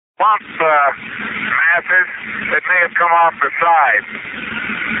bump masses that may have come off the side.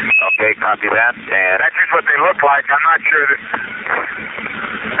 Okay, copy that. And that's just what they look like. I'm not sure that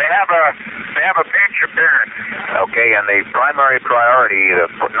they have a pinch appearance. Okay, and the primary priority, the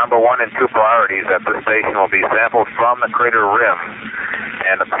number 1 and 2 priorities at this station will be samples from the crater rim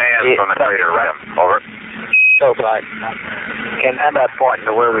and the pan from the crater rim. Over. So, Clyde, and at that point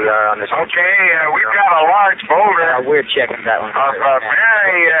to where we are on this. Okay, we've got a large boulder. We're checking that one. Of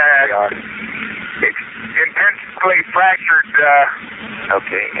very intensely fractured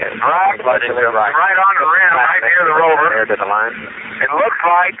okay, rock right on the rim, right near the rover. There to the line. It looks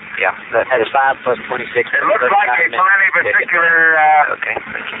like. Yeah, that is 5 plus 26. It looks like a polyvesicular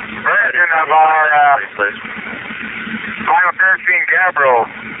version of our final kerosene gabbro.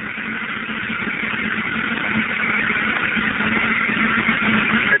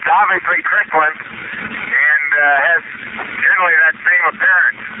 It's obviously crystalline and has generally that same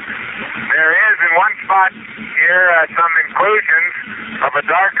appearance. There is in one spot here some inclusions of a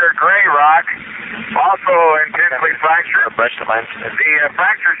darker gray rock, also intensely fractured. The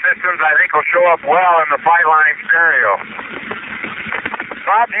fracture systems, I think, will show up well in the flight line stereo.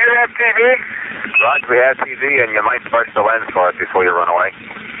 Bob, do you have TV? Rod, we have TV, and you might push the lens for us before you run away.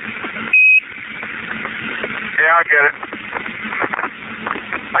 Yeah, I'll get it.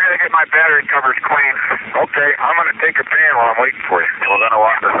 I gotta get my battery covers clean. Okay, I'm gonna take a pan while I'm waiting for you. We're gonna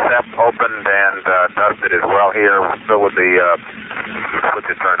want the step opened and dusted as well here, still with the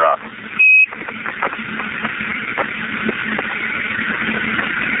switches turned off.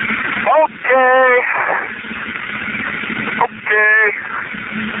 Okay. Okay.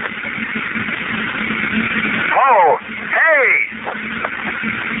 Oh, hey!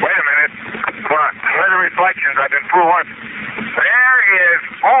 Wait a minute. What? Where are the reflections? I've been fooled once. There is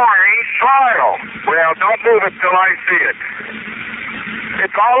orange soil. Well, don't move it till I see it.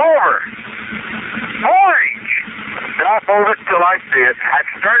 It's all over. Orange. Don't move it till I see it. I've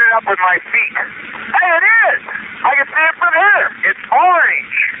stirred it up with my feet. Hey, it is. I can see it from here. It's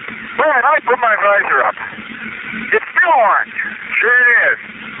orange. Wait a minute, let me put my visor up. It's still orange. Sure it is.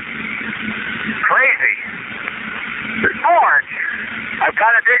 Crazy. It's orange. I've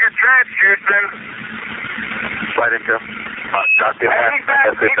got to dig a trench, Houston. Slide into him. Copy that.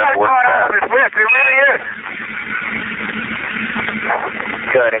 He's got caught out of his whip. It really is.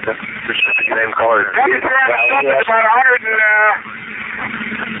 Good. Same color. Temperature on the stuff is about 100 and...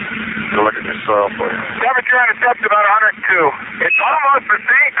 Go look at the soil for you. Temperature on the stuff is about 102. It's almost the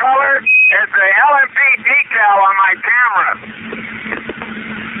same color as the LMP decal on my camera.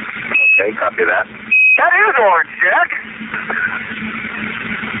 Okay, copy that. That is orange, Jack.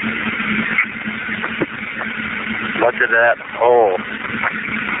 Look at that hole.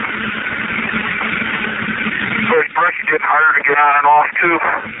 This brush is getting harder to get on and off, too.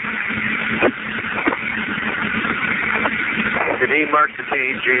 Did he mark the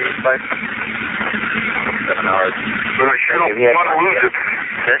TEG by 7 hours? But I sure don't want to lose it.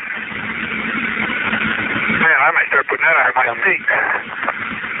 Okay. Man, I might start putting that on my feet.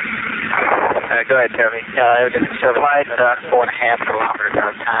 Go ahead, Terry. So flight 4.5 kilometers at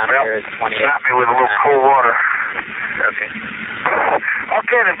a time. Well, here is 28. Stop me with a little cold water. Okay.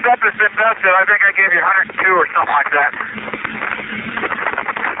 Okay, the stuff has been dusted. I think I gave you 102 or something like that.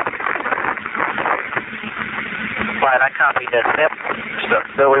 Flight, I copied that step.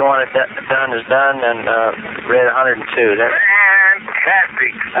 So we want it done is done, and read 102.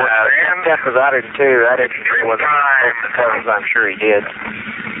 Fantastic. Step was 102. I didn't was time because I'm sure he did.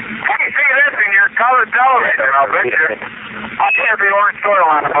 Can you see this in your color television? I'll bet you. I'll see the orange soil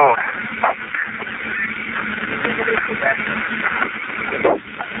on the boat.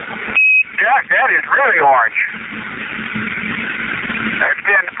 Jack, that is really orange. It's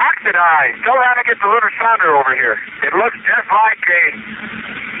been oxidized. Go around and get the lunar sounder over here. It looks just like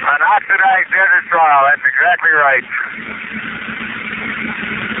an oxidized desert soil. That's exactly right.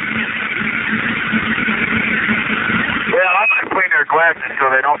 Well, I'm going to clean their glasses so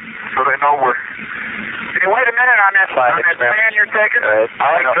they know we're... Can you wait a minute on that fan you're taking?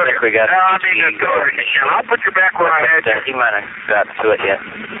 I don't think we got it. No, I mean the television. I'll put you back where I had you. He might have got to it yet.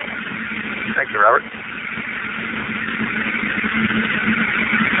 Thank you, Robert.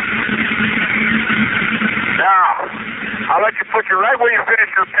 Now, I'll let you put you right where you finish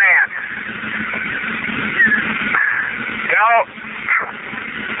your pan. You know,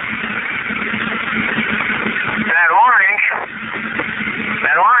 that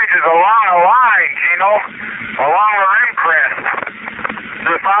orange is along a line, along the rim crest. Do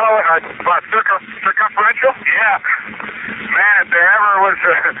you follow it? Circumferential? Yeah. Man, if there ever was,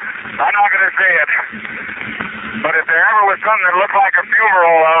 I'm not going to say it, but if there ever was something that looked like a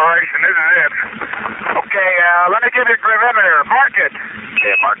fumarole give you a gravimeter. Mark it.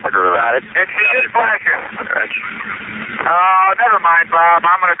 Okay, mark the groove. Got it. It's just flashing. Oh, never mind, Bob.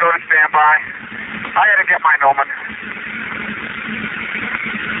 I'm going to go to standby. I got to get my Noman.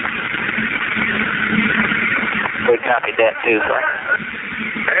 We copied that too, sir.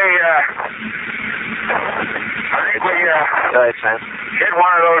 Hey, I think we Go ahead, Sam. hit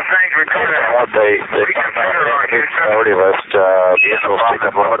one of those things we could have. They priority list, vehicles pick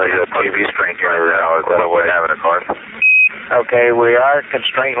up on the TV screen here. Is that a way to have it, of course? Okay, we are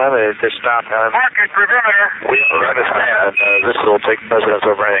constraint limited to stop, however. Mark it, perimeter. We understand. This will take precedence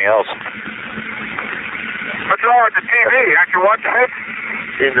over anything else. What's wrong with the TV? Aren't you watching it?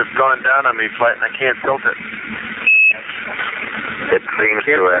 Seems it's going down on me, flat, and I can't tilt it. It seems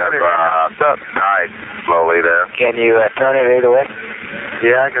to have died slowly there. Can you turn it either way?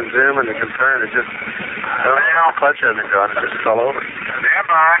 Yeah, I can zoom and I can turn it. Just I don't know how clutch hasn't gone. It just fell over. Stand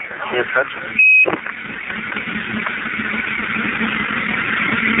by. Can't touch it.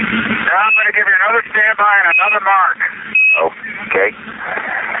 Now I'm going to give you another standby and another mark. Okay.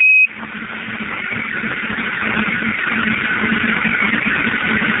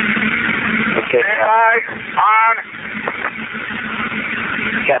 Okay. Standby. On.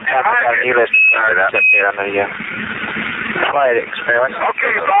 Got a new list up here on the flight experiment.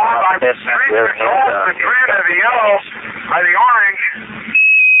 Okay, Bob, I've recontrolled the grid of the yellow by the orange.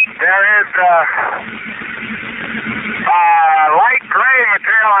 There is light gray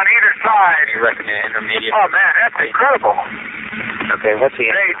material on either side. You recommend intermediate? Oh, man, that's incredible. Okay, what's the...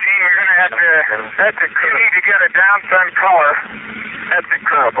 Hey, team, you're going to have to... you need to get a down sun color. That's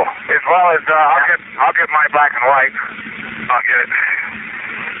incredible. As well as, I'll get my black and white. I'll get it.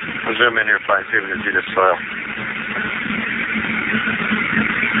 I'll zoom in here, fine, see if we can see the soil.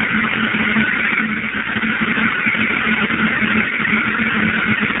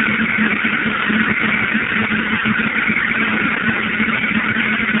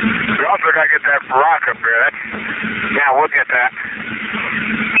 We also got to get that rock up there. Yeah, we'll get that.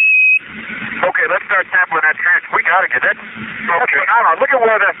 Okay, let's start sampling that trench. We got to get that. Okay, no, look at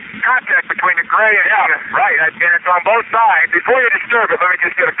where the contact between the gray and right, and it's on both sides. Before you disturb it, let me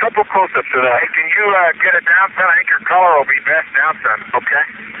just get a couple close-ups to that. Hey, can you get a down sun? I think your color will be best down sun. Okay,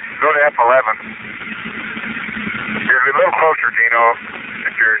 go to F11. You're a little closer, Dino,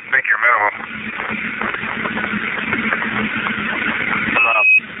 if you think you're minimum. Come up.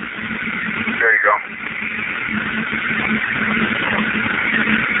 There you go.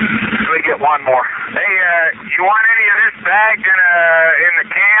 Let me get one more. Hey, you want any of this bagged in the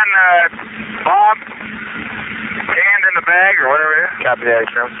can, Bob? Canned in the bag or whatever it is? Copy that,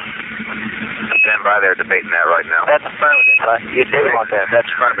 sir. Stand by there debating that right now. That's affirmative, right? You do want that. That's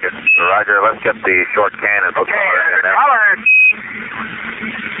affirmative. Roger, let's get the short cannon. Okay, the color is...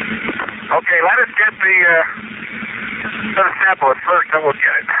 Okay, let us get the... let us sample it first, then we'll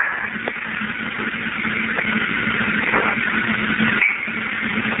get it.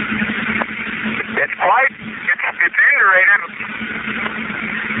 It's quite... It's indurated.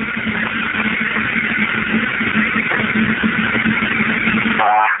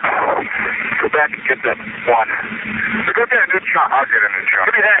 Go back and get that one. So go get a new chunk. I'll get a new chunk.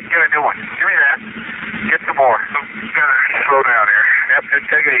 Give me that. Get a new one. Give me that. Get some more. Slow down here. Yep, just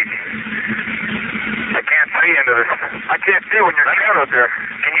take it easy. I can't see into this. I can't see when you're shadowed there.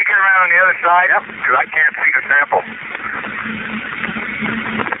 Can you get around on the other side? Yep, because I can't see the sample.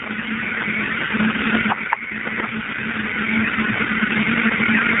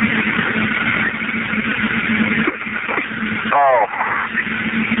 Oh.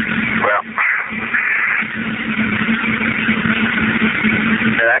 Well.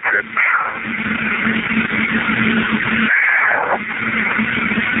 Yeah, that's it.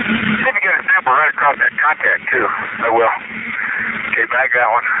 See if you get a sample right across that contact, too. I will. Okay, bag that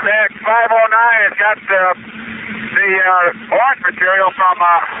one. Next, 509 has got the orange material from,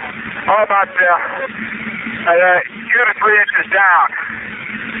 about 2 to 3 inches down.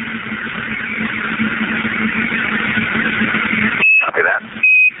 Copy that.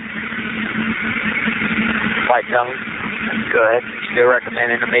 White tongue. Go ahead. Still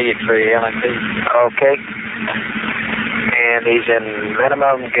recommend intermediate for the LNP. Okay. And he's in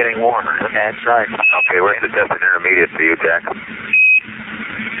minimum getting warmer. That's right. Okay, we're suggesting intermediate for you, Jack.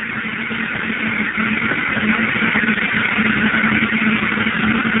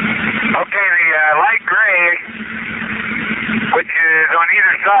 Okay, the light gray, which is on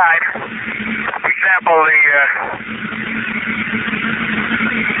either side, we sample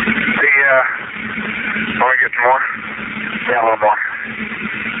want to get some more? Yeah, a little more.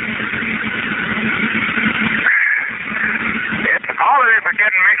 All of this are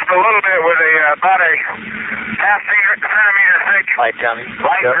getting mixed a little bit with about a half centimeter thick Light dummy.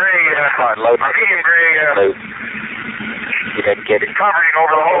 light gray, or medium gray You didn't get it. covering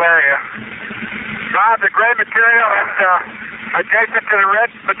over the whole area. Bob, the gray material is adjacent to the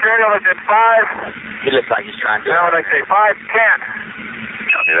red material is at 5. He looks like he's trying to. Now what I say, 510.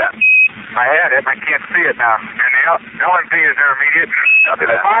 Copy that. I had it. I can't see it now. And the LNP is intermediate. Copy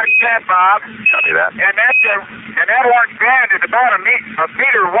that. 510, Bob. Copy that. And that orange band is about a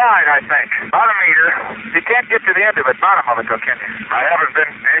meter wide, I think. About a meter. You can't get to the end of it, bottom of it, though, can you? I haven't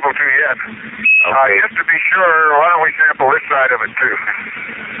been able to yet. Okay. Just to be sure, why don't we sample this side of it, too?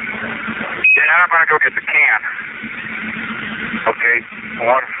 Yeah, I'm going to go get the can. Okay,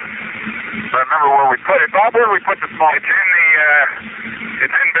 one. Remember where we put it. Bob, where did we put the small?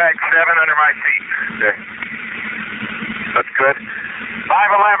 It's in bag 7 under my seat. Okay. That's good. 511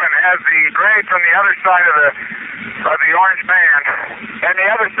 has the gray from the other side of the orange band, and the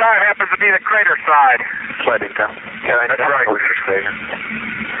other side happens to be the crater side. Sliding down. That's right.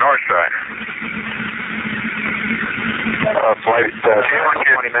 North side. Flight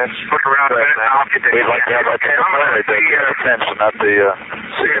 20 minutes. Look around a minute, and I'll get the We'd like to have that okay, I'm going to see attention, not the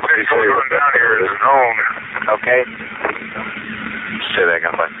see if this goes on down here is known. Okay. Say that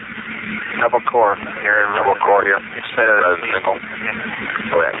again, please. Double core. Here, double core here. Instead of the single.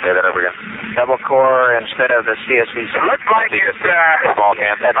 Oh, yeah, say that over again. double core instead of the CSC. It looks like it's Small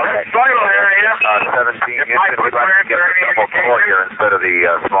can. That's a right. soil area. 17 It inches. might We'd like to get the double core here instead of the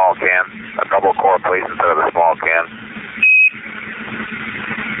small can. A double core, please, instead of the small can.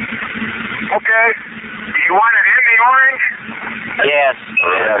 Okay. You want it in the orange? Yes.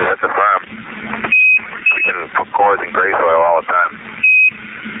 Yeah, that's a firm. We can put cores in gray soil all the time.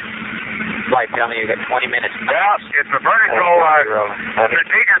 Light dummy, you got 20 minutes. Well, it's a vertical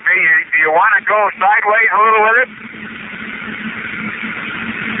procedure. Do you want to go sideways a little with it?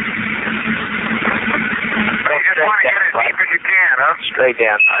 You just want to get as deep as you can, huh? Straight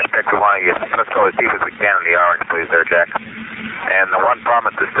down. I think we want to get, let's go as deep as we can in the orange, please, there, Jack. And the one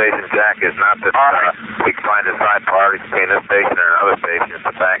problem at this station, Jack, is not that we can find a side priority between this station and another station. It's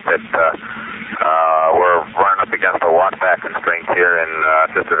the fact that we're running up against a walk-back constraint here in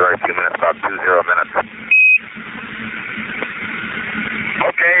just a very few minutes, about 20 minutes.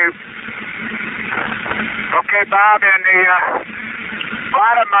 Okay. Okay, Bob, and the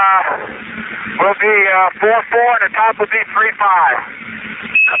bottom will be 4-4, and the top will be 3-5.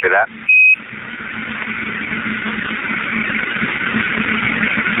 Copy that.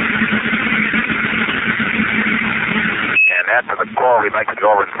 And after the core, we'd like to go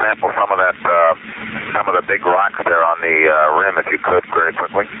over and sample some of that, some of the big rocks there on the rim, if you could, very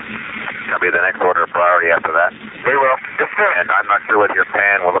quickly. That'll be the next order of priority after that. We will. And I'm not sure whether your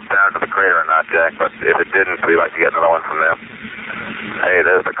pan will look down to the crater or not, Jack, but if it didn't, we'd like to get another one from them. Hey,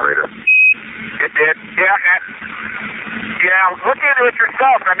 there's the crater. It did. Yeah, look into it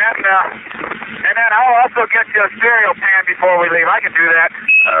yourself, and then I'll also get you a stereo pan before we leave. I can do that.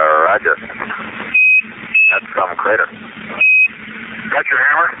 Roger. That's some crater. Got your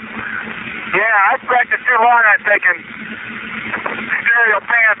hammer? Yeah, I've practiced too long on taking stereo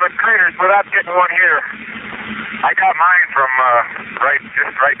pans with craters without getting one here. I got mine from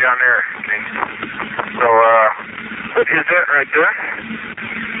just right down there. Okay. So, what is that right there?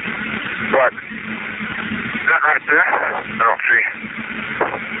 What? Is that right there? I don't see.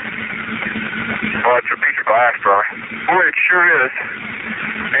 Oh, it's a piece of glass, probably. Boy, it sure is.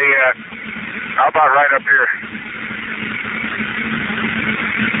 Hey, how about right up here?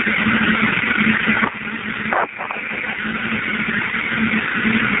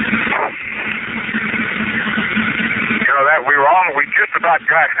 You know that we just about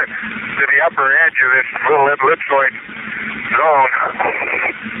got to the upper edge of this little ellipsoid zone.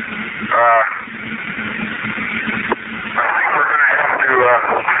 I think we're going to have to,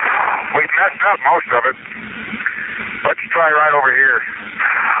 we've messed up most of it. Let's try right over here.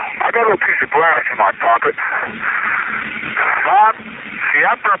 I got a little piece of glass in my pocket. Bob, the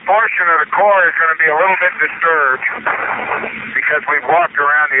upper portion of the core is going to be a little bit disturbed because we've walked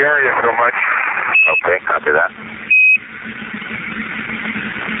around the area so much. Okay, copy that.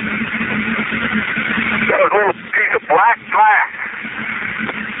 Got a little piece of black glass.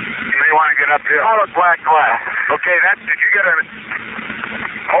 You may want to get up here. Solid black glass. Okay, did you get a...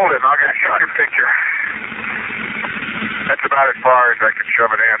 Hold it, I'll get a picture. That's about as far as I can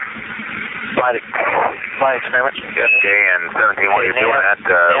shove it in. Flight experiment. Okay, and 17, while you're doing that,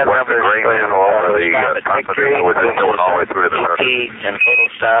 what's the gray handle over the confidence, or was it going all the way through to the circuit? And total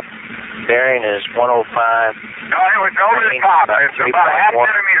stop. Bearing is 105. No, it was over the top. It's about a half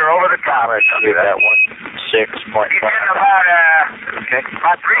centimeter you're over the top. Right, copy that 16.5. He's getting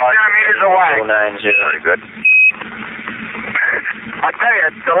about 3 centimeters away. 290. Very good. I tell you,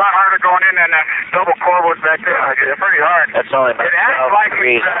 it's a lot harder going in than that double corbels back there. It's pretty hard. That's only about It acts 12 like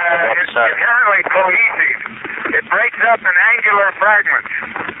degrees. it's inherently cohesive. It breaks up in angular fragments.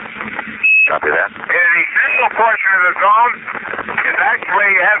 Copy that. And the central portion of the zone is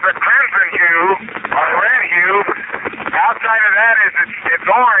actually has a crimson hue or red hue. Outside of that is it's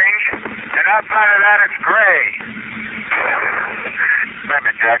orange, and outside of that it's gray. Wait a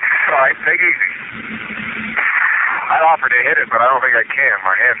minute, Jack. All right, take it easy. I'd offer to hit it, but I don't think I can.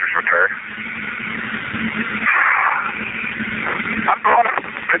 My hands are so tired. I'm going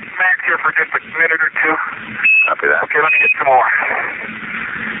to smack here for just a minute or two. Copy that. Okay, let me get some more.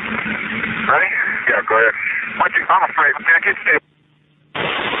 Ready? Yeah, go ahead. I'm afraid. Jack, it's